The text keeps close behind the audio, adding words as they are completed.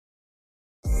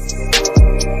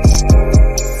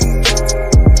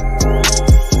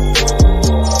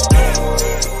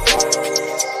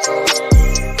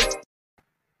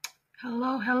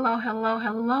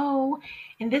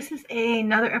and this is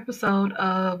another episode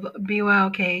of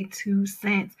BYOK 2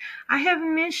 Cents. I have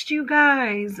missed you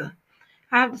guys.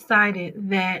 I have decided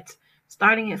that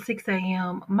starting at 6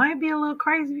 a.m. might be a little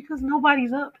crazy because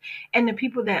nobody's up, and the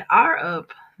people that are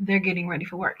up, they're getting ready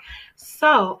for work.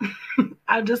 So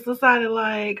I just decided,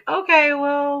 like, okay,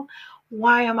 well,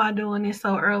 why am I doing this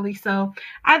so early? So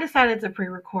I decided to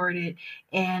pre-record it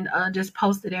and just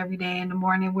post it every day in the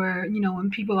morning, where when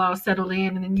people all settle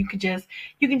in, and then you can just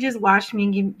watch me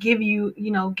and give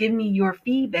me your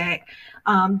feedback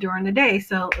during the day.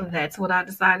 So that's what I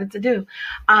decided to do.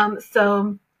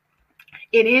 So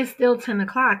it is still 10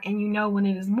 o'clock, and when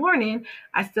it is morning,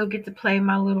 I still get to play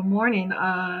my little morning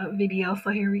video. So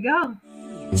here we go.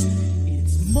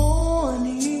 It's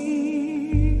morning.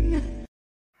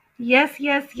 Yes,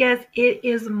 it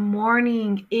is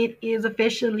morning. It is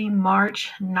officially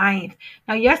March 9th.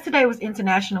 Now, yesterday was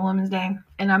International Women's Day,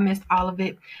 and I missed all of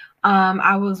it.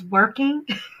 I was working.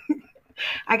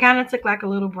 I kind of took like a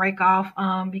little break off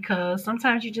because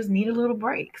sometimes you just need a little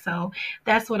break. So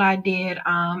that's what I did.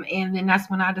 And then that's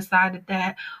when I decided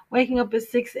that waking up at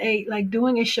 6, 8, like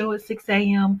doing a show at 6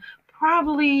 a.m.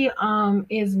 probably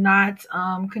is not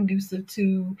conducive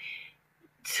to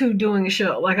doing a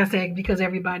show, like I said, because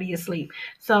everybody is asleep.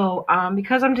 So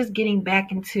because I'm just getting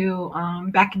back into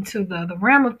the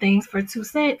realm of things for 2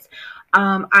 cents,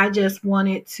 I just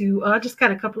wanted to just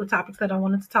got a couple of topics that I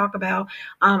wanted to talk about.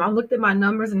 I looked at my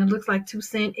numbers, and it looks like 2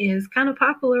 Cent is kind of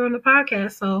popular on the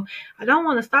podcast, so I don't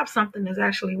want to stop something that's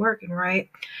actually working, right?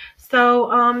 So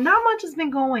not much has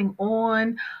been going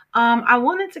on. I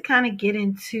wanted to kind of get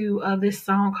into this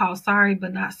song called Sorry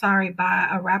But Not Sorry by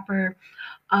a rapper,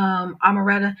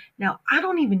 Amaretta. Now, I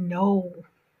don't even know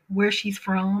where she's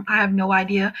from. I have no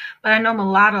idea, but I know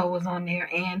Mulatto was on there,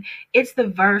 and it's the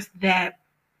verse that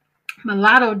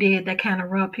Mulatto did that kind of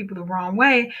rubbed people the wrong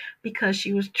way, because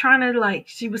she was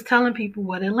she was telling people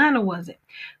what Atlanta wasn't.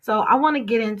 So I want to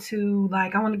get to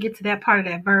that part of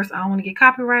that verse. I don't want to get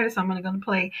copyrighted, so I'm going to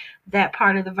play that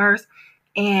part of the verse.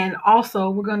 And also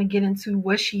we're going to get into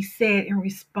what she said in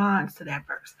response to that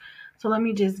verse. So let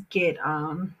me just get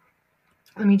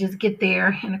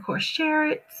there, and of course share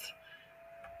it.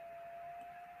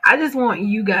 I just want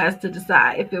you guys to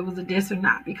decide if it was a diss or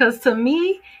not, because to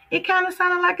me, it kind of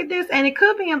sounded like a diss, and it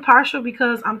could be impartial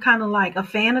because I'm kind of like a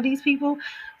fan of these people.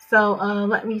 So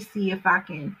let me see if I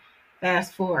can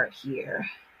fast forward here.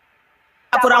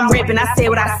 What I'm ripping, I said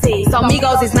what I said. So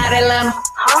Migos is not Atlanta.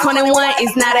 21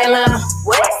 is not Atlanta.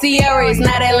 Sierra is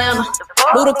not Atlanta.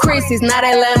 Ludacris is not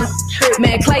Atlanta.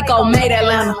 Man, Clayco made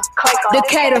Atlanta.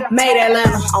 Decatur made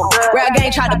Atlanta. Rap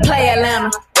Gang tried to play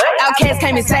Atlanta. Outkast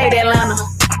came and saved Atlanta.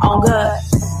 On God.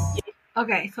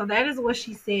 Okay, so that is what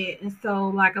she said. And so,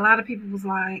 like, a lot of people was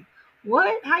like,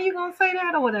 what? How you gonna say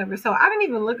that or whatever? So I didn't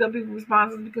even look up people's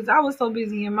responses because I was so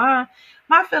busy in my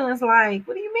feelings. Like,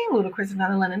 what do you mean Ludacris is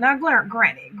not Atlanta? Now,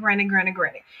 granted,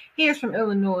 he is from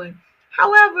Illinois.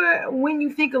 However, when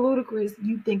you think of Ludacris,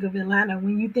 you think of Atlanta.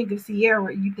 When you think of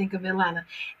Sierra, you think of Atlanta.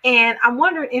 And I'm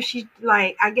wondering if she,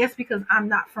 like, I guess because I'm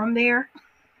not from there,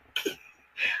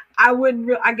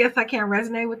 I guess I can't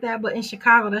resonate with that. But in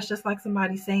Chicago, that's just like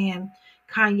somebody saying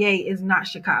Kanye is not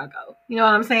Chicago. You know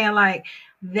what I'm saying? Like,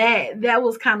 that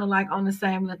was kind of like on the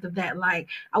same length of that. Like,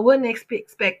 I wouldn't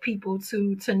expect people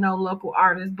to know local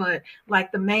artists, but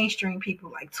like the mainstream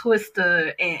people like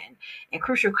Twista and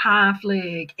Crucial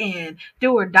Conflict and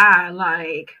Do or Die,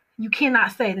 like, you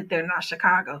cannot say that they're not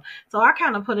Chicago. So I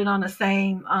kind of put it on the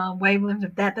same wavelength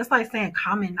of that. That's like saying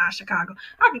Common not Chicago.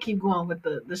 I could keep going with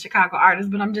the Chicago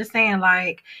artists, but I'm just saying,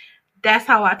 like, that's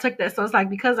how I took that. So it's like,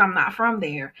 because I'm not from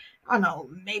there, I don't know,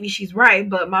 maybe she's right,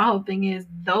 but my whole thing is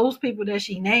those people that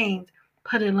she named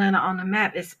put Atlanta on the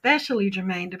map, especially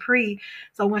Jermaine Dupri.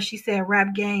 So when she said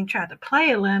Rap Game tried to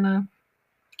play Atlanta,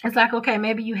 it's like, okay,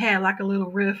 maybe you had like a little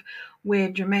riff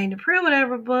with Jermaine Dupri or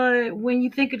whatever, but when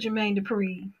you think of Jermaine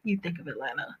Dupri, you think of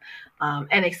Atlanta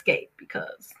and Escape,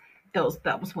 because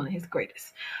that was one of his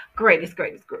greatest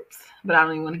groups. But I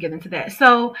don't even want to get into that.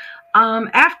 So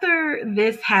after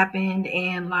this happened,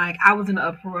 and like, I was in an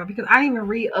uproar because I didn't even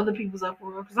read other people's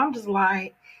uproar, because I'm just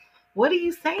like, what are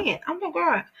you saying? Oh my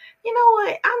God. You know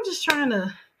what? I'm just trying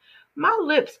to, my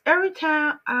lips, every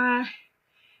time I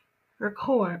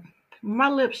record, my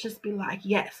lips just be like,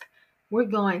 yes, we're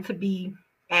going to be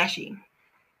ashy.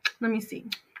 Let me see.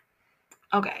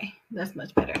 Okay, that's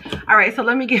much better. All right, so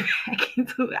let me get back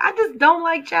into it. I just don't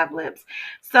like chapped lips.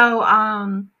 So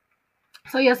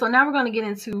so now we're going to get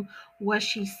into what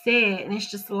she said, and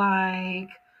it's just like,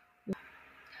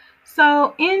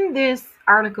 so in this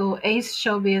article,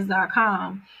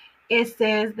 aceshowbiz.com, it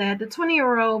says that the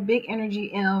 20-year-old Big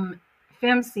Energy M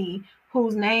Femc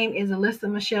whose name is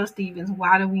Alyssa Michelle Stevens.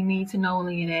 Why do we need to know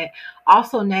any of that?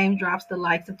 Also name drops the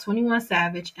likes of 21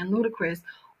 Savage and Ludacris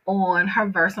on her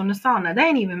verse on the song. Now, they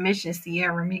ain't even mentioned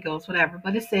Ciara, Migos, whatever,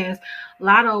 but it says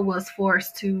Latto was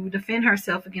forced to defend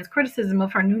herself against criticism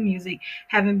of her new music,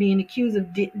 having been accused of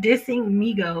dissing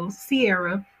Migos,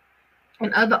 Ciara,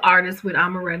 and other artists with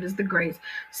Amaretta's The Greats.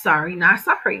 Sorry, not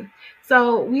sorry.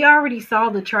 So we already saw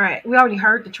the track. We already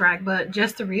heard the track, but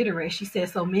just to reiterate, she said,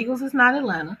 so Migos is not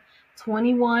Atlanta.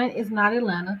 21 is not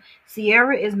Atlanta.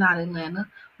 Ciara is not Atlanta.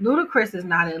 Ludacris is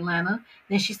not Atlanta.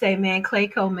 Then she said, man,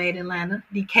 Clayco made Atlanta.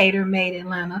 Decatur made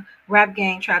Atlanta. Rap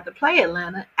Gang tried to play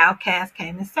Atlanta. Outkast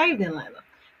came and saved Atlanta.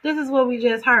 This is what we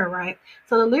just heard, right?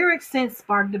 So the lyrics since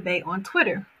sparked debate on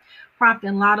Twitter,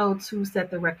 prompting Latto to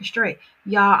set the record straight.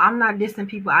 Y'all, I'm not dissing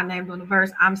people I named on the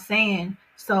verse. I'm saying,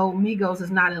 so Migos is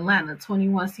not Atlanta,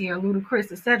 21, Ciara,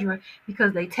 Ludacris, etc.,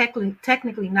 because they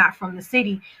technically not from the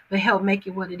city, but help make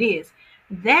it what it is.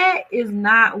 That is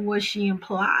not what she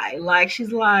implied. Like,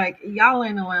 she's like, y'all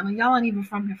ain't Atlanta. Y'all ain't even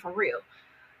from here for real.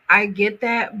 I get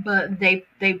that, but they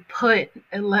put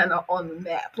Atlanta on the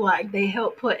map. Like, they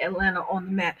helped put Atlanta on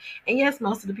the map. And yes,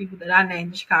 most of the people that I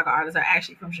named, the Chicago artists, are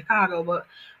actually from Chicago. But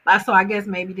so I guess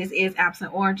maybe this is apples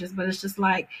and oranges. But it's just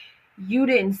like, you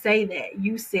didn't say that.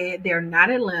 You said they're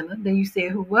not Atlanta. Then you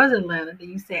said who was Atlanta. Then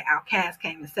you said Outkast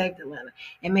came and saved Atlanta.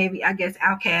 And maybe, I guess,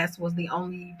 Outkast was the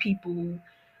only people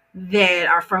that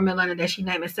are from Atlanta that she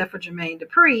named, except for Jermaine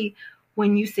Dupri,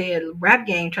 when you said Rap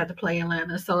Gang tried to play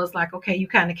Atlanta. So it's like, okay, you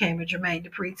kind of came with Jermaine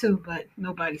Dupri too, but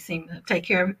nobody seemed to take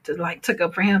care of it, to like took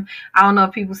up for him. I don't know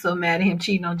if people so mad at him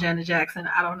cheating on Janet Jackson.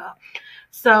 I don't know.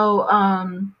 So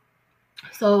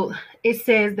it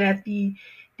says that the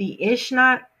Ish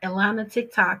Not Atlanta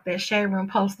TikTok that Shade Room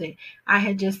posted, I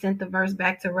had just sent the verse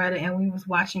back to Reddit and we was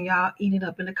watching y'all eat it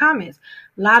up in the comments.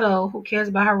 Latto, who cares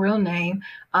about her real name,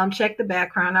 checked the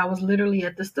background. I was literally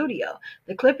at the studio.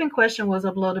 The clip in question was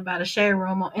uploaded by the Shade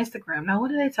Room on Instagram. Now,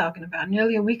 what are they talking about?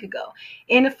 Nearly a week ago.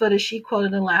 In the footage, she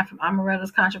quoted a line from Amaretta's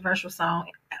controversial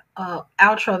song,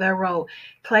 outro that wrote,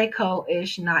 Clayco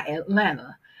Ish Not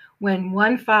Atlanta. When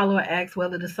one follower asked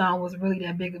whether the song was really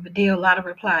that big of a deal, Latto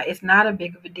replied, it's not a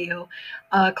big of a deal.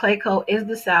 Clayco is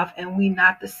the South and we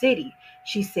not the city.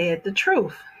 She said the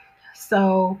truth.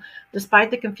 So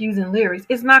despite the confusing lyrics,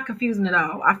 it's not confusing at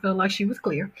all. I feel like she was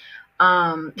clear.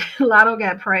 Latto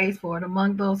got praise for it.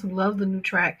 Among those who loved the new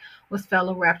track was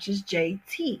fellow Rapture's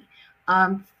JT.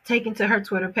 Taken to her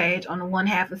Twitter page on the one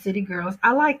half of City Girls.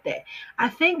 I like that. I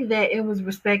think that it was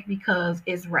respect because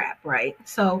it's rap, right?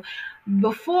 So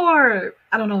before,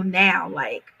 I don't know now,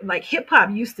 like hip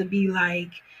hop used to be like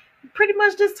pretty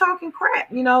much just talking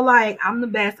crap, you know, like I'm the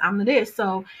best, I'm the this.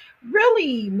 So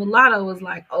really Mulatto is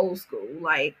like old school.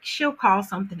 Like she'll call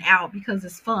something out because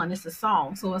it's fun, it's a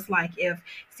song. So it's like if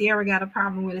Ciara got a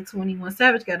problem with it, 21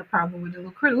 Savage got a problem with it,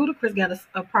 Ludacris got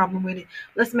a problem with it,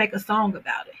 let's make a song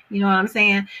about it. You know what I'm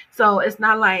saying? So it's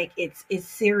not like it's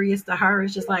serious to her.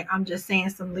 It's just like I'm just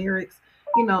saying some lyrics,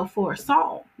 you know, for a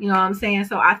song. You know what I'm saying?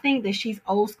 So I think that she's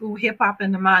old school hip hop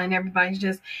in the mind and everybody's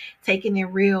just taking it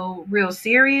real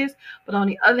serious. But on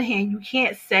the other hand, you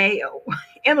can't say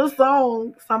in a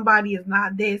song somebody is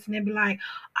not this and then be like,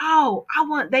 oh,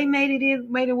 they made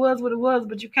it was what it was,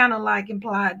 but you kind of like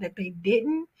implied that they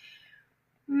didn't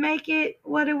make it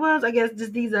what it was. I guess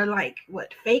just these are like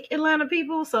fake Atlanta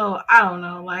people. So I don't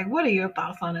know, like, what are your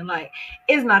thoughts on it? Like,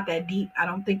 it's not that deep. I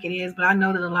don't think it is, but I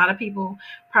know that a lot of people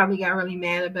probably got really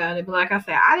mad about it. But like I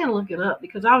said, I didn't look it up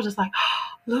because I was just like,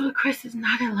 oh, Ludacris is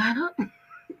not Atlanta.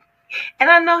 And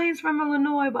I know he's from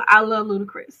Illinois, but I love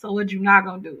Ludacris. So what you're not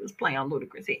gonna do is play on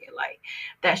Ludacris' head. Like,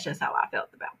 that's just how I felt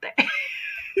about that.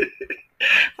 So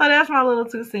that's my little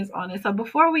 2 cents on it. So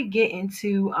before we get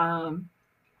into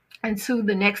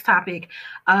the next topic,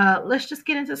 let's just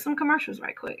get into some commercials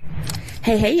right quick.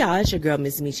 Hey y'all, it's your girl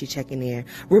Miss Michi checking in,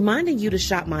 reminding you to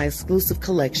shop my exclusive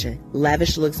collection,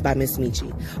 Lavish Looks by Miss Michi,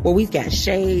 where we've got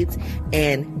shades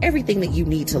and everything that you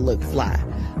need to look fly.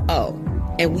 Oh,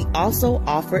 and we also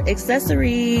offer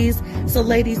accessories. So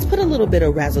ladies, put a little bit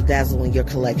of razzle dazzle in your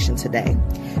collection today.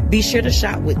 Be sure to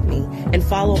shop with me and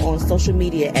follow on social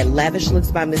media at Lavish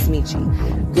Looks by Miss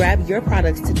Michi. Grab your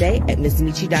products today at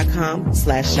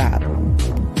MissMichi.com/shop.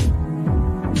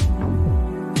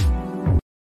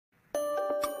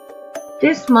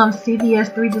 This month, CBS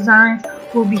 3 Designs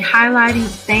will be highlighting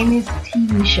famous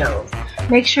TV shows.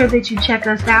 Make sure that you check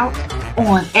us out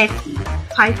on Etsy.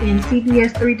 Type in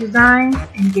CBS 3 Designs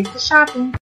and get to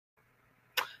shopping.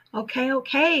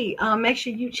 Okay. Make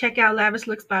sure you check out Lavish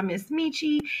Looks by Miss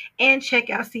Michi and check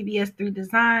out CBS3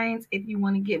 Designs if you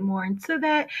want to get more into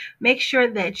that. Make sure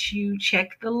that you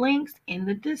check the links in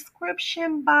the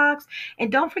description box, and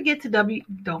don't forget to go to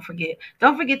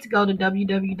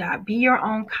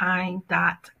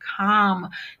www.beyourownkind.com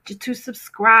to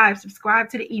subscribe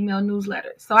to the email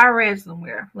newsletter. So I read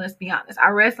somewhere, let's be honest,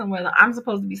 that I'm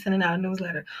supposed to be sending out a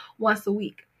newsletter once a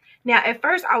week. Now, at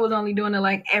first, I was only doing it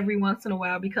like every once in a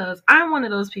while because I'm one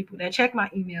of those people that check my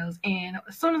emails, and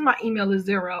as soon as my email is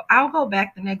 0, I'll go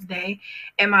back the next day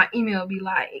and my email will be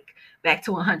like back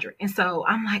to 100. And so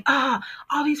I'm like,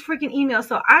 all these freaking emails.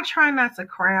 So I try not to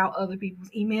crowd other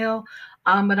people's email.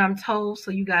 But I'm told,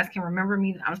 so you guys can remember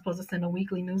me, that I'm supposed to send a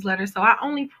weekly newsletter. So I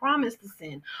only promise to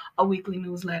send a weekly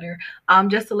newsletter,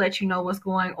 just to let you know what's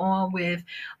going on with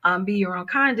Be Your Own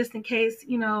Kind, just in case,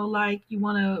 like you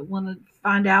want to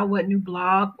find out what new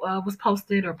blog was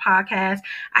posted or podcast.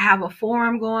 I have a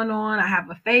forum going on. I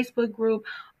have a Facebook group.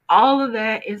 All of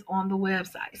that is on the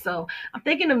website. So I'm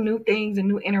thinking of new things and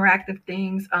new interactive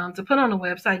things to put on the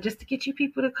website just to get you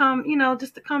people to come,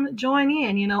 just to come join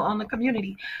in, on the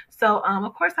community. So,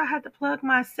 of course, I had to plug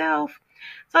myself.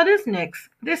 So this next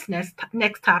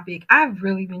topic, I've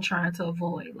really been trying to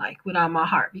avoid, like, with all my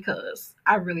heart, because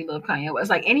I really love Kanye West.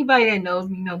 Like, anybody that knows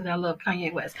me know that I love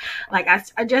Kanye West. Like, I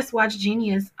just watched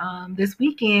Genius this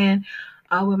weekend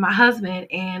with my husband,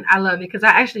 and I love it because I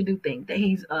actually do think that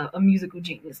he's a musical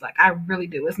genius. Like, I really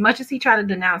do. As much as he tried to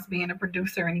denounce being a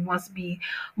producer and he wants to be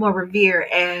more revered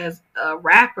as a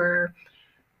rapper,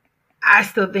 I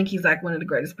still think he's like one of the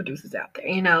greatest producers out there.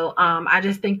 I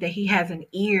just think that he has an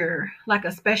ear, like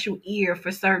a special ear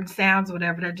for certain sounds,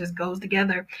 whatever, that just goes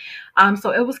together. So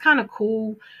it was kind of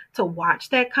cool to watch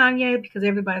that Kanye, because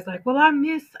everybody's like, well, I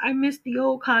miss the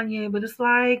old Kanye, but it's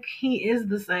like he is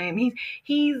the same.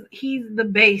 He's the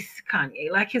base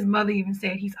Kanye. Like his mother even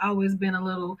said, he's always been a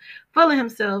little full of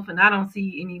himself, and I don't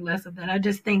see any less of that. I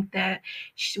just think that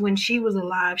when she was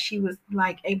alive, she was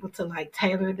like able to like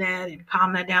tailor that and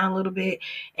calm that down a little bit.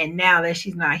 And now that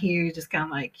she's not here, it's just kind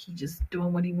of like he just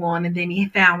doing what he wanted. And then he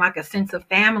found like a sense of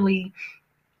family,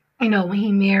 when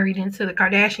he married into the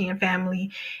Kardashian family,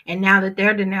 and now that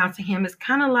they're denouncing him, it's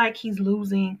kind of like he's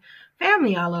losing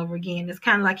family all over again. It's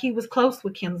kind of like he was close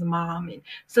with Kim's mom and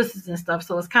sisters and stuff.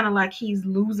 So it's kind of like he's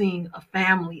losing a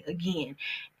family again.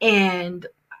 And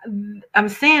I'm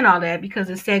saying all that because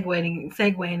it's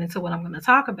segueing into what I'm going to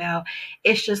talk about.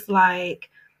 It's just like,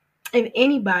 if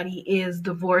anybody is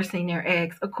divorcing their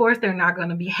ex, of course they're not going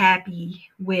to be happy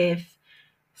with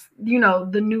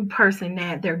the new person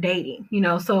that they're dating,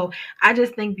 so I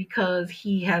just think because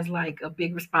he has like a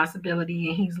big responsibility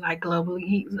and he's like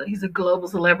globally, he's a global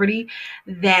celebrity,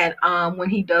 that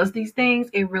when he does these things,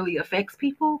 it really affects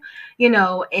people,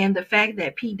 and the fact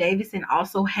that Pete Davidson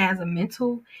also has a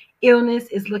mental illness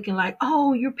is looking like,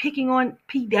 oh, you're picking on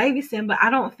Pete Davidson, but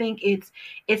I don't think it's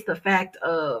the fact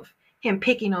of him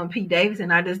picking on Pete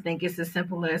Davidson. I just think it's as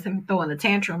simple as him throwing a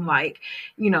tantrum like,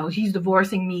 he's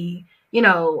divorcing me,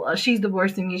 she's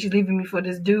divorcing me, she's leaving me for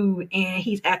this dude, and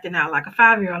he's acting out like a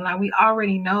 5-year-old. Now, we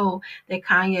already know that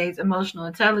Kanye's emotional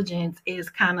intelligence is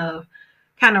kind of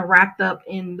wrapped up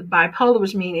in the bipolar,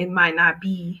 which means it might not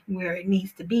be where it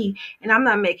needs to be. And I'm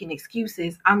not making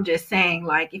excuses. I'm just saying,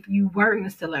 like, if you weren't a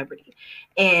celebrity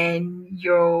and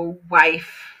your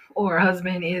wife or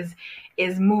husband is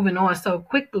moving on so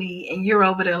quickly, and you're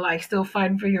over there like still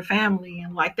fighting for your family,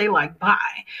 and like they like bye,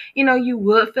 you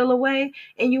would feel away,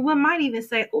 and you might even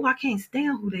say, oh, I can't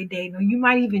stand who they date, or you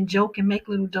might even joke and make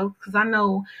little jokes, because I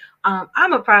know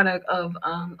I'm a product of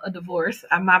a divorce.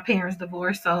 My parents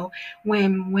divorced, so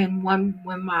when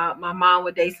my mom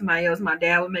would date somebody else, my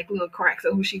dad would make little cracks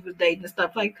of who she was dating and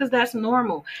stuff, like, because that's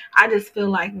normal. I just feel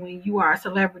like when you are a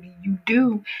celebrity, you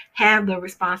do have the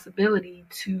responsibility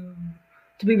to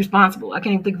be responsible. I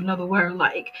can't even think of another word.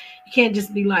 Like, you can't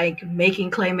just be like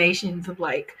making claymations of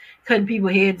like cutting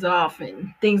people's heads off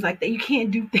and things like that. You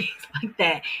can't do things like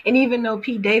that. And even though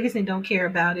Pete Davidson don't care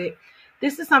about it,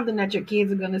 this is something that your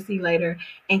kids are going to see later.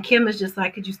 And Kim is just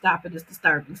like, could you stop it? It's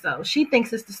disturbing. So she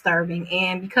thinks it's disturbing.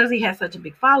 And because he has such a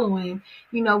big following,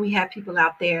 we have people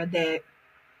out there that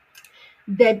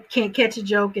can't catch a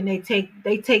joke, and they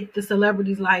take the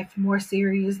celebrity's life more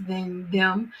serious than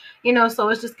them, so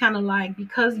it's just kind of like,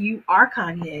 because you are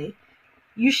Kanye,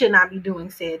 you should not be doing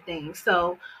said things.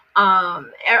 So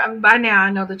by now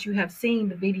I know that you have seen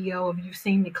the video, you've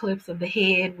seen the clips of the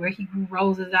head where he grew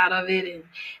roses out of it, and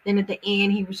then at the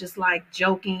end he was just like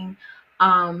joking.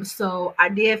 So I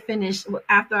did finish,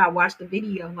 after I watched the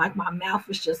video, like my mouth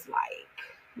was just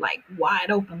like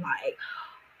wide open, like,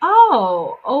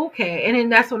 Oh, okay. And then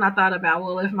that's when I thought about,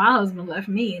 well, if my husband left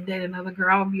me and dated another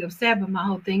girl, I would be upset. But my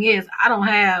whole thing is, I don't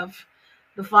have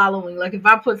the following. Like, if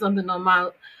I put something on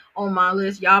my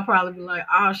list, y'all probably be like,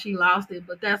 oh, she lost it.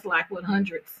 But that's like what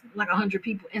hundreds, like 100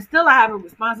 people, and still I have a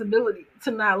responsibility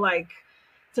to not like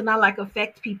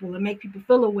affect people and make people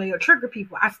feel a way or trigger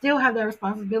people. I still have that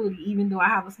responsibility, even though I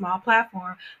have a small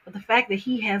platform. But the fact that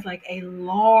he has like a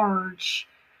large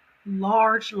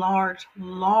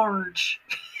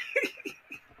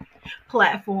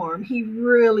platform, he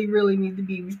really, really needs to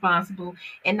be responsible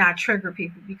and not trigger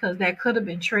people, because that could have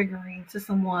been triggering to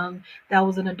someone that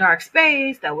was in a dark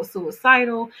space, that was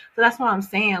suicidal. So that's what I'm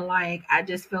saying. Like, I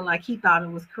just feel like he thought it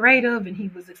was creative and he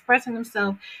was expressing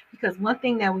himself, because one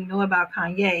thing that we know about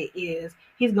Kanye is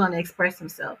he's going to express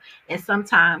himself. And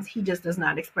sometimes he just does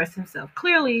not express himself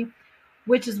clearly,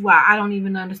 which is why I don't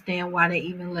even understand why they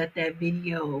even let that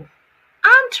video.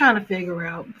 I'm trying to figure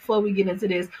out, before we get into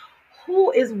this,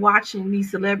 who is watching these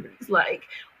celebrities? Like,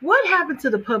 what happened to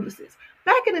the publicists?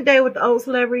 Back in the day with the old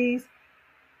celebrities,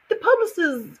 the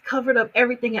publicists covered up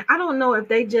everything. And I don't know if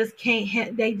they just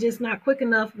can't, they just not quick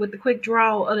enough with the quick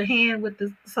draw of the hand with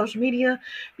the social media.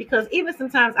 Because even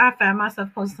sometimes I find myself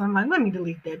posting something like, let me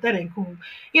delete that. That ain't cool.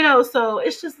 So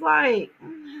it's just like,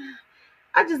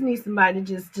 I just need somebody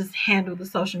to just handle the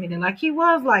social media. Like, he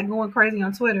was like going crazy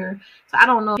on Twitter. So I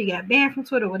don't know if he got banned from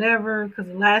Twitter or whatever, because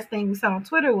the last thing we saw on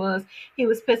Twitter was he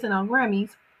was pissing on Grammys,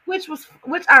 which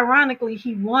ironically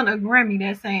he won a Grammy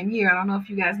that same year. I don't know if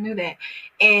you guys knew that.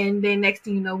 And then next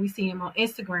thing you know, we see him on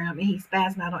Instagram and he's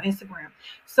spazzing out on Instagram.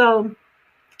 So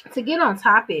to get on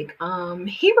topic,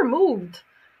 he removed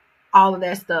all of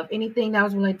that stuff. Anything that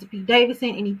was related to Pete Davidson,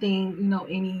 anything,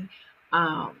 any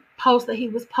posts that he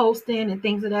was posting and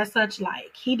things of that such, like,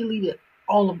 he deleted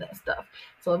all of that stuff.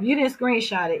 So if you didn't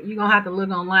screenshot it, you're gonna have to look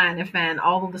online and find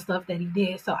all of the stuff that he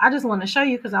did. So I just want to show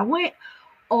you, because I went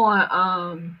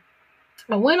on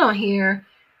here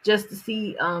just to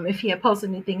see if he had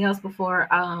posted anything else before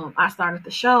I started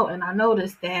the show, and I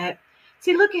noticed that,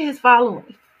 see, look at his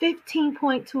following,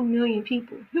 15.2 million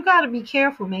people. You got to be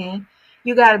careful, man.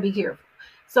 You got to be careful.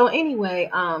 So anyway,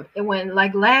 and when,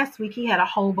 like, last week, he had a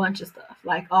whole bunch of stuff,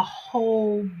 like a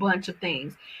whole bunch of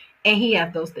things, and he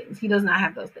had those things. He does not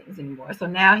have those things anymore. So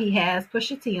now he has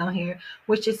Pusha T on here,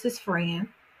 which is his friend.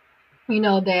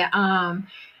 That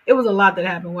it was a lot that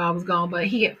happened while I was gone, but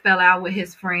he fell out with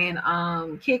his friend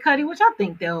Kid Cudi, which I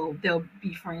think they'll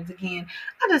be friends again.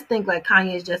 I just think, like,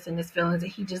 Kanye is just in his feelings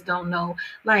and he just don't know.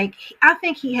 Like, I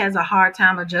think he has a hard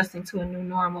time adjusting to a new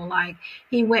normal. Like,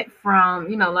 he went from,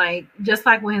 like, just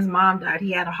like when his mom died,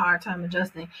 he had a hard time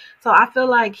adjusting. So I feel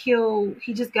like he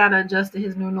just gotta adjust to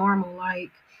his new normal.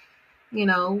 Like,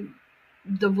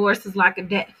 divorce is like a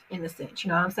death, in a sense. You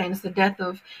know what I'm saying? It's the death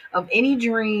of any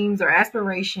dreams or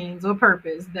aspirations or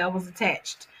purpose that was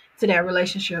attached to that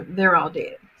relationship. They're all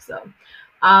dead. So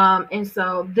and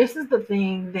so this is the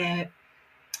thing that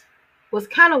was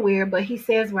kind of weird, but he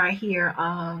says right here,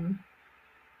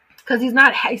 because he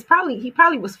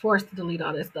probably was forced to delete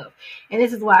all this stuff. And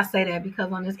this is why I say that,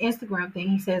 because on his Instagram thing,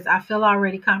 he says, I feel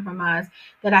already compromised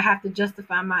that I have to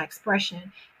justify my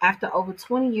expression after over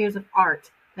 20 years of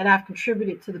art that I've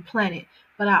contributed to the planet.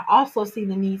 But I also see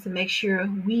the need to make sure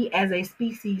we as a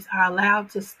species are allowed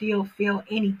to still feel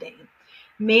anything.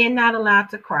 Men not allowed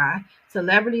to cry.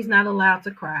 Celebrities not allowed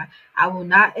to cry. I will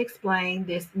not explain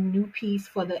this new piece,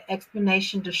 for the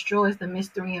explanation destroys the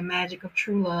mystery and magic of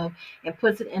true love and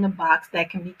puts it in a box that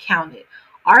can be counted.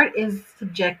 Art is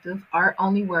subjective. Art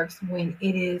only works when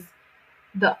it is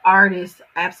the artist's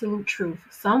absolute truth.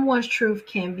 Someone's truth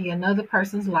can be another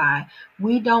person's lie.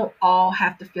 We don't all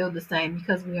have to feel the same,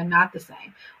 because we are not the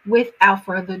same. Without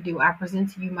further ado, I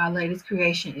present to you my latest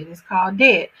creation. It is called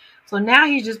Dead. So now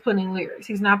he's just putting lyrics.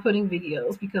 He's not putting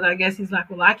videos, because I guess he's like,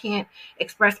 well, I can't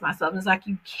express myself. And it's like,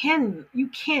 you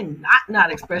cannot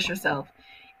not express yourself.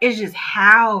 It's just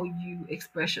how you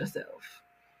express yourself.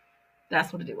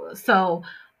 That's what it was. So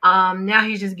now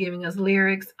he's just giving us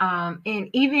lyrics. And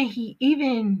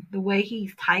even the way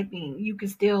he's typing, you can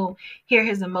still hear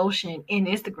his emotion in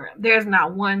Instagram. There's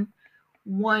not one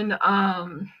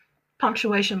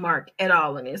punctuation mark at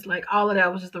all in this. Like, all of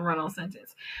that was just a run-on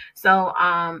sentence. So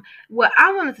what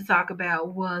I wanted to talk about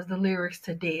was the lyrics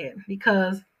to Dead,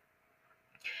 because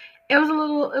it was a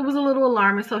little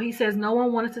alarming. So he says, no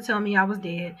one wanted to tell me I was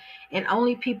dead, and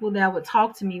only people that would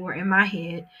talk to me were in my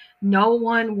head. No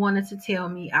one wanted to tell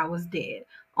me I was dead.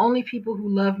 Only people who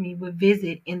loved me would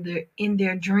visit in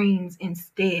their dreams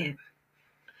instead.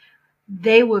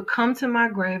 They would come to my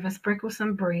grave and sprinkle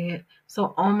some bread,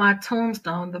 so on my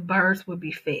tombstone the birds would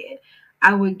be fed.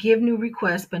 I would give new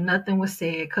requests, but nothing was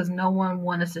said because no one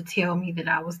wanted to tell me that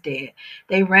I was dead.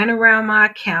 They ran around my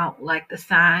account like the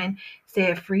sign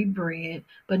said free bread,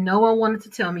 but no one wanted to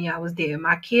tell me I was dead.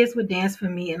 My kids would dance for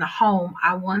me in a home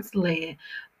I once led,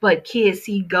 but kids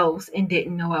see ghosts and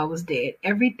didn't know I was dead.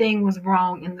 Everything was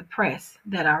wrong in the press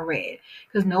that I read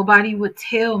because nobody would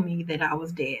tell me that I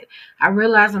was dead. I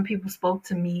realized when people spoke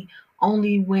to me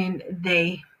only when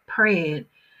they prayed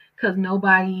because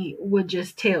nobody would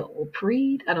just tell or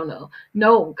prayed. I don't know.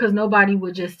 No, because nobody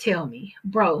would just tell me,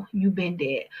 bro, you've been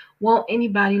dead. Won't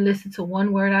anybody listen to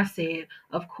one word I said?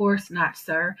 Of course not,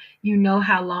 sir. You know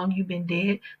how long you've been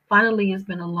dead. Finally, it's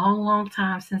been a long, long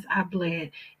time since I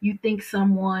bled. You think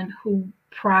someone who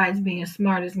prides being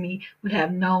smart as me would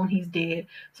have known he's dead.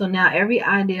 So now every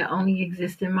idea only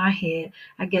exists in my head.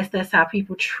 I guess that's how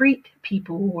people treat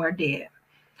people who are dead.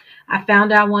 I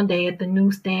found out one day at the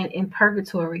newsstand in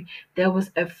Purgatory there was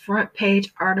a front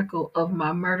page article of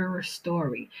my murderer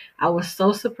story. I was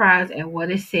so surprised at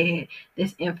what it said.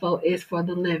 This info is for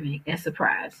the living. And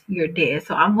surprise, you're dead.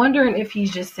 So I'm wondering if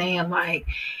he's just saying like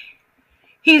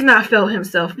he has not felt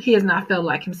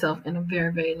like himself in a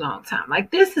very, very long time. Like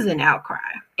this is an outcry.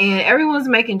 And everyone's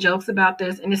making jokes about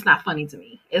this, and it's not funny to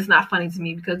me. It's not funny to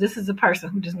me because this is a person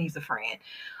who just needs a friend.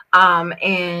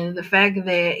 And the fact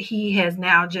that he has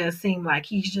now just seemed like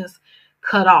he's just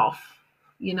cut off,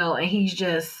 and he's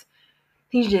just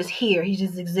here. He's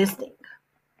just existing.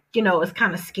 It's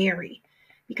kind of scary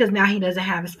because now he doesn't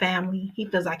have his family. He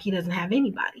feels like he doesn't have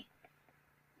anybody.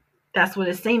 That's what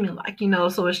it's seeming like,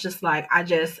 so it's just like, I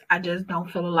just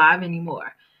don't feel alive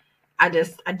anymore. I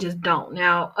just don't.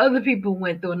 Now, other people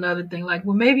went through another thing like,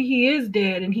 well, maybe he is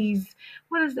dead and he's,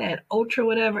 what is that, ultra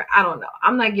whatever? I don't know.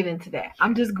 I'm not getting into that.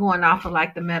 I'm just going off of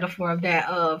like the metaphor of that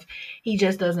of he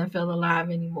just doesn't feel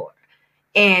alive anymore.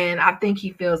 And I think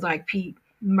he feels like Pete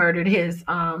murdered his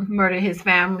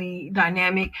family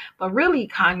dynamic, but really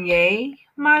Kanye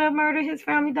might have murdered his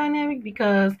family dynamic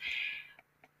because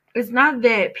it's not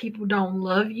that people don't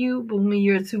love you, but when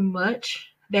you're too much,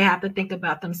 they have to think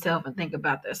about themselves and think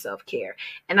about their self-care.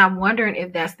 And I'm wondering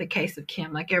if that's the case of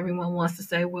Kim. Like everyone wants to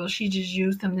say, well, she just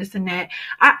used him, this and that.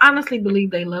 I honestly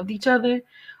believe they loved each other,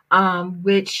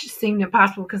 which seemed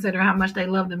impossible considering how much they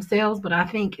love themselves. But I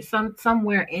think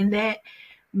somewhere in that,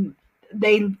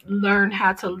 they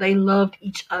loved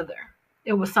each other.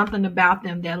 It was something about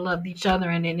them that loved each other,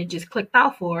 and then it just clicked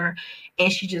out for her,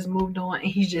 and she just moved on,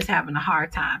 and he's just having a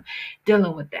hard time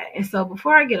dealing with that. And so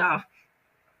before I get off,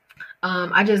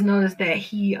 I just noticed that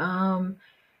he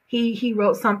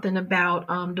wrote something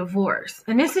about divorce,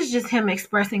 and this is just him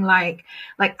expressing like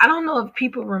I don't know if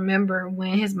people remember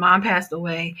when his mom passed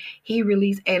away, he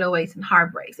released 808s and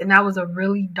Heartbreaks, and that was a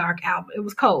really dark album. It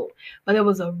was cold, but it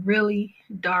was a really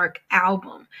dark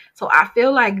album. So I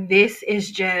feel like this is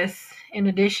just in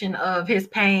addition of his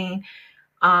pain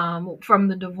from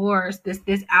the divorce,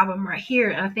 this album right here,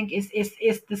 and I think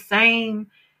it's the same.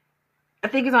 I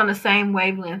think it's on the same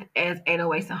wavelength as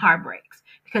 808s and Heartbreaks,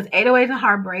 because 808s and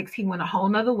Heartbreaks, he went a whole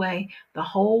nother way. The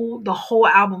whole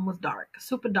album was dark,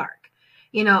 super dark,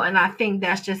 and I think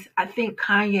I think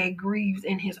Kanye grieves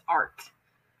in his art,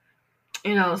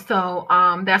 so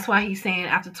that's why he's saying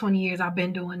after 20 years, I've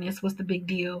been doing this. What's the big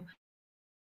deal?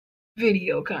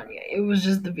 Video, Kanye. It was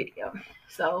just the video.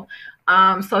 So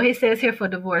he says here for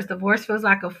divorce feels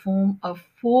like a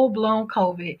full-blown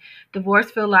COVID.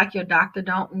 Divorce feel like your doctor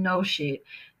don't know shit.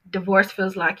 Divorce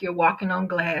feels like you're walking on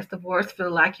glass. Divorce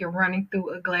feels like you're running through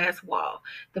a glass wall.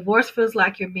 Divorce feels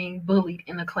like you're being bullied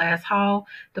in a class hall.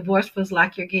 Divorce feels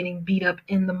like you're getting beat up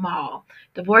in the mall.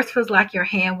 Divorce feels like your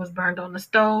hand was burned on the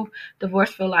stove.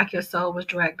 Divorce feels like your soul was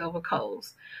dragged over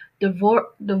coals.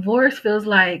 Divorce feels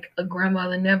like a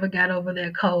grandmother never got over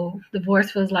their cold. Divorce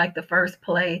feels like the first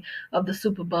play of the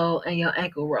Super Bowl and your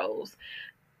ankle rolls,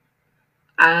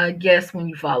 I guess, when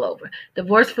you fall over.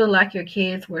 Divorce feels like your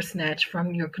kids were snatched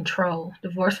from your control.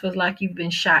 Divorce feels like you've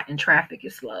been shot and traffic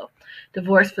is slow.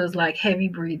 Divorce feels like heavy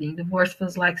breathing. Divorce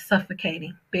feels like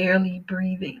suffocating, barely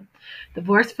breathing.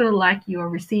 Divorce feels like you are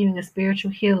receiving a spiritual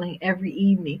healing every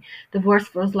evening. Divorce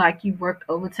feels like you worked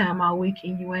overtime all week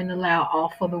and you ain't allowed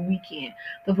off for the weekend.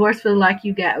 Divorce feels like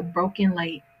you got a broken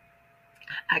leg.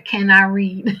 I cannot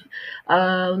read.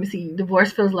 Let me see.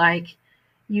 Divorce feels like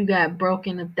you got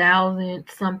broken 1,000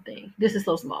 something. This is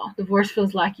so small. Divorce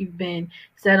feels like you've been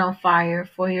set on fire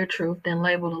for your truth, then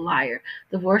labeled a liar.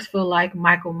 Divorce feels like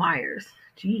Michael Myers.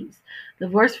 Jeez.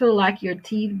 Divorce feels like your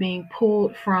teeth being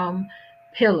pulled from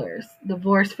pillars.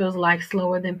 Divorce feels like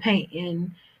slower than paint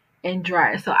and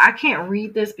dry. So I can't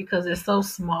read this because it's so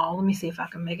small. Let me see if I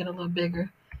can make it a little bigger,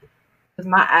 because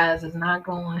my eyes is not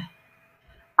going.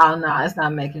 Oh no, it's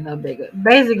not making it no bigger.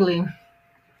 Basically,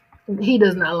 He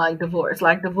does not like divorce.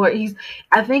 Like divorce,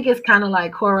 I think it's kind of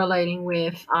like correlating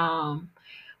with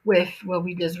what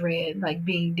we just read, like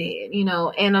being dead,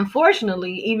 And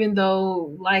unfortunately, even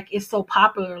though like it's so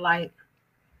popular, like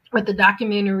with the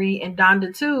documentary and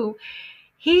Donda 2,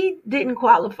 he didn't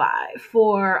qualify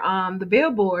for the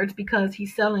billboards because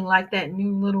he's selling like that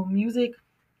new little music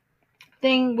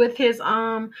thing with this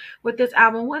album. What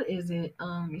is it?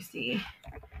 Let me see.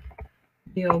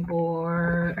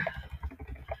 Billboard,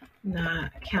 not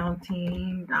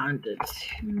counting Donda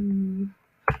 2.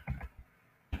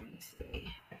 Let me see.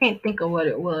 I can't think of what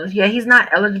it was. Yeah, he's not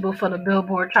eligible for the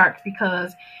Billboard charts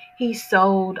because he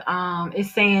sold.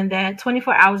 It's saying that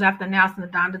 24 hours after announcing the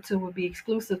Donda 2 will be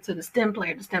exclusive to the stem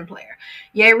player.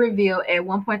 Ye revealed at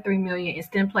 1.3 million in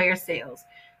stem player sales.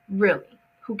 Really?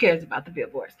 Who cares about the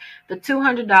billboards? The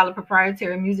 $200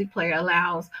 proprietary music player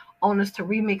allows owners to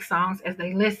remix songs as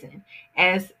they listen.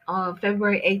 As of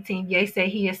February 18th, Ye said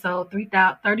he has sold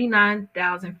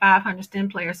 39,500 stem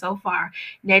players so far,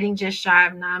 netting just shy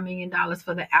of $9 million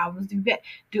for the album's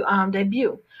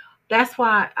debut. That's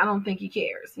why I don't think he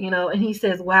cares, And he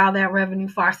says, wow, that revenue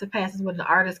far surpasses what the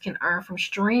artist can earn from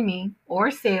streaming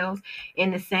or sales in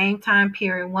the same time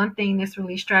period. One thing this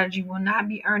release strategy will not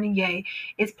be earning Ye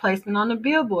is placement on the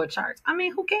Billboard charts. I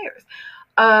mean, who cares?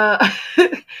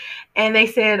 And they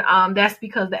said that's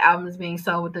because the album is being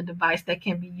sold with a device that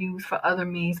can be used for other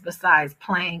means besides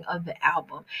playing of the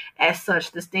album. As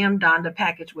such, the Stem Donda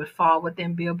package would fall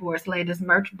within Billboard's latest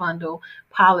merch bundle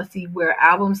policy, where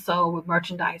albums sold with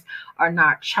merchandise are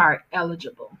not chart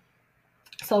eligible.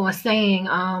 So it's saying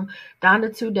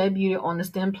Donda 2 debuted on the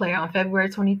Stem player on February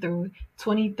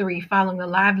 23 following a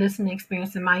live listening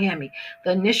experience in Miami.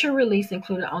 The initial release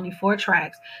included only 4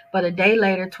 tracks, but a day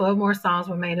later, 12 more songs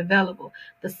were made available.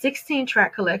 The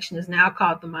 16-track collection is now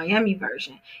called the Miami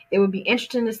version. It would be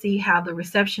interesting to see how the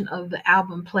reception of the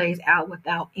album plays out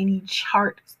without any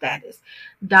chart status.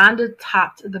 Donda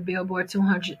topped the Billboard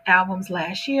 200 albums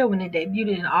last year when it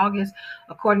debuted in August.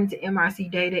 According to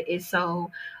MRC data, it sold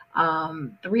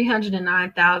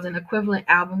 309,000 equivalent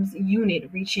albums unit,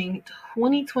 reaching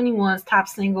 2021's top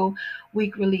single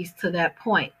week release to that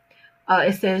point.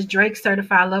 It says Drake's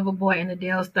Certified Lover Boy and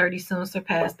Adele's 30 soon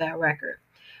surpassed that record.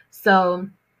 So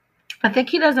I think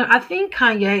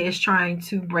Kanye is trying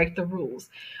to break the rules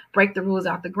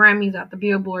out the Grammys, out the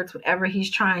Billboards, whatever. He's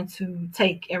trying to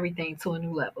take everything to a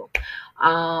new level.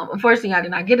 Unfortunately, I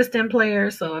did not get a stem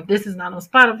player, so if this is not on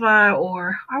Spotify,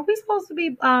 or are we supposed to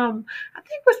be, I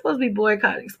think we're supposed to be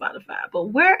boycotting Spotify, but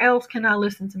where else can I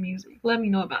listen to music? Let me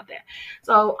know about that.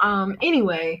 So,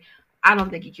 anyway, I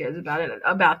don't think he cares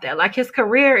about that. Like, his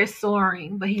career is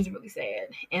soaring, but he's really sad.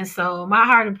 And so my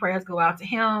heart and prayers go out to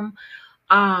him.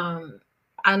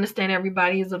 I understand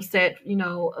everybody is upset,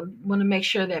 want to make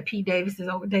sure that Pete Davidson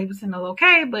is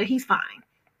okay, but he's fine.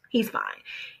 He's fine.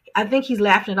 I think he's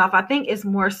laughing it off. I think it's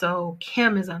more so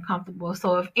Kim is uncomfortable.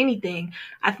 So if anything,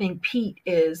 I think Pete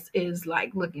is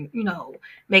like looking,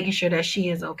 making sure that she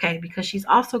is okay, because she's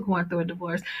also going through a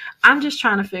divorce. I'm just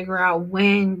trying to figure out,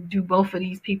 when do both of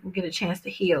these people get a chance to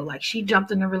heal? Like, she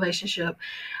jumped in a relationship.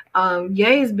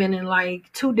 Ye's been in like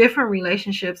 2 different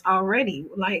relationships already,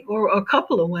 like, or a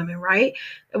couple of women, right?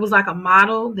 It was like a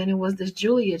model, then it was this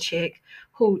Julia chick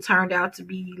who turned out to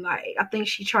be like, I think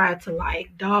she tried to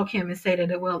like dog him and say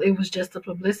that it was just a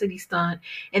publicity stunt.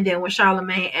 And then when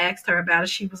Charlamagne asked her about it,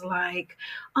 she was like,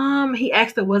 he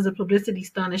asked her, was it a publicity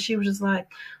stunt? And she was just like,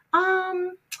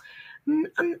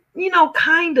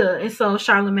 kinda. And so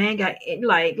Charlamagne got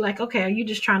like, okay, are you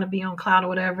just trying to be on cloud or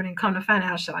whatever? And come to find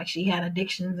out, she had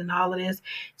addictions and all of this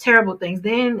terrible things.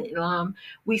 Then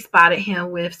we spotted him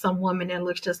with some woman that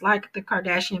looks just like the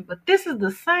Kardashian, but this is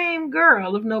the same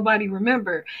girl, if nobody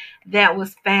remember, that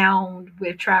was found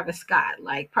with Travis Scott,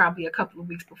 like probably a couple of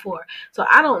weeks before. So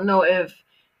I don't know if,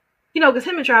 because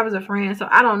him and Travis are friends, so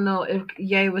I don't know if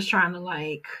Ye was trying to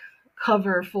like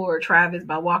cover for Travis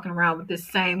by walking around with this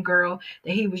same girl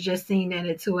that he was just seeing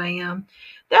at 2 a.m.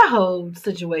 That whole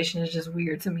situation is just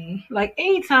weird to me. Like,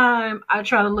 anytime I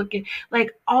try to look at,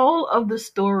 like, all of the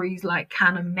stories like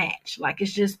kind of match, like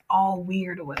it's just all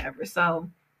weird or whatever. So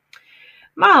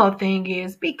my whole thing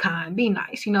is, be kind, be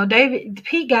nice.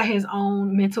 Pete got his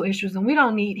own mental issues, and we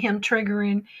don't need him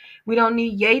triggering. We don't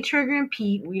need Ye triggering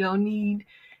Pete. We don't need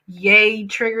Ye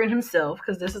triggering himself,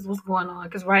 because this is what's going on.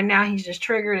 Because right now he's just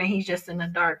triggered and he's just in a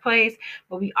dark place.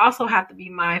 But we also have to be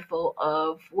mindful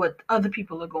of what other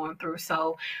people are going through.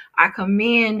 So I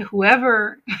commend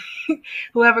whoever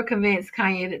convinced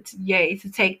Ye to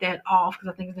take that off,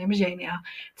 because I think his name is Ye now,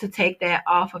 to take that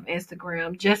off of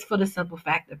Instagram, just for the simple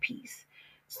fact of peace.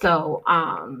 So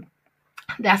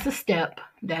that's a step.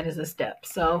 That is a step.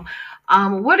 So,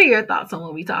 what are your thoughts on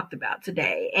what we talked about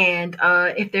today? And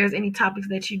if there's any topics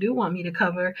that you do want me to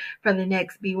cover for the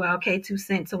next BYOK 2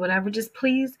 cents or whatever, just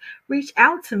please reach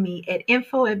out to me at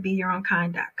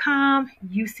info@beyourownkind.com.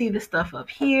 You see the stuff up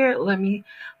here. Let me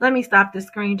stop the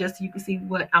screen just so you can see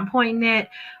what I'm pointing at.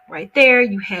 Right there,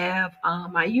 you have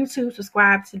my YouTube.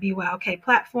 Subscribe to BYOK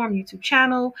platform YouTube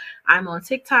channel. I'm on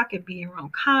TikTok at Be Your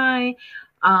Own Kind.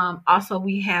 Also,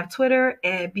 we have Twitter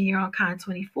at Be Your Own Kind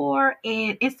 24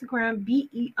 and Instagram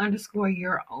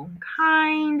BE_Your Own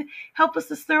Kind. Help us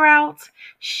to stir out,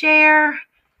 share.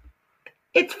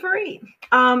 It's free.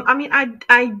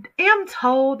 I am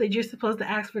told that you're supposed to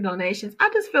ask for donations.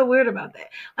 I just feel weird about that.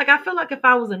 Like, I feel like if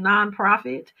I was a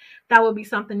nonprofit, that would be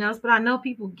something else. But I know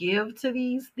people give to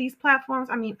these platforms.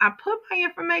 I mean, I put my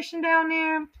information down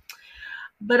there.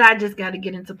 But I just got to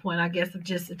get into point, I guess, of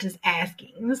just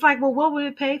asking. And it's like, well, what would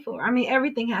it pay for? I mean,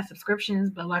 everything has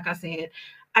subscriptions, but like I said,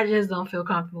 I just don't feel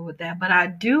comfortable with that. But I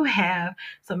do have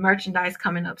some merchandise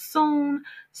coming up soon.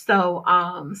 So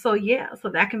yeah, so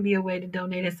that can be a way to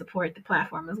donate and support the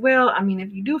platform as well. I mean,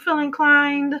 if you do feel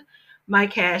inclined, my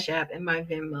Cash App and my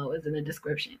Venmo is in the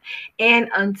description.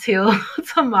 And until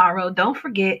tomorrow, don't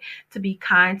forget to be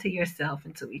kind to yourself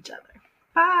and to each other.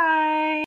 Bye.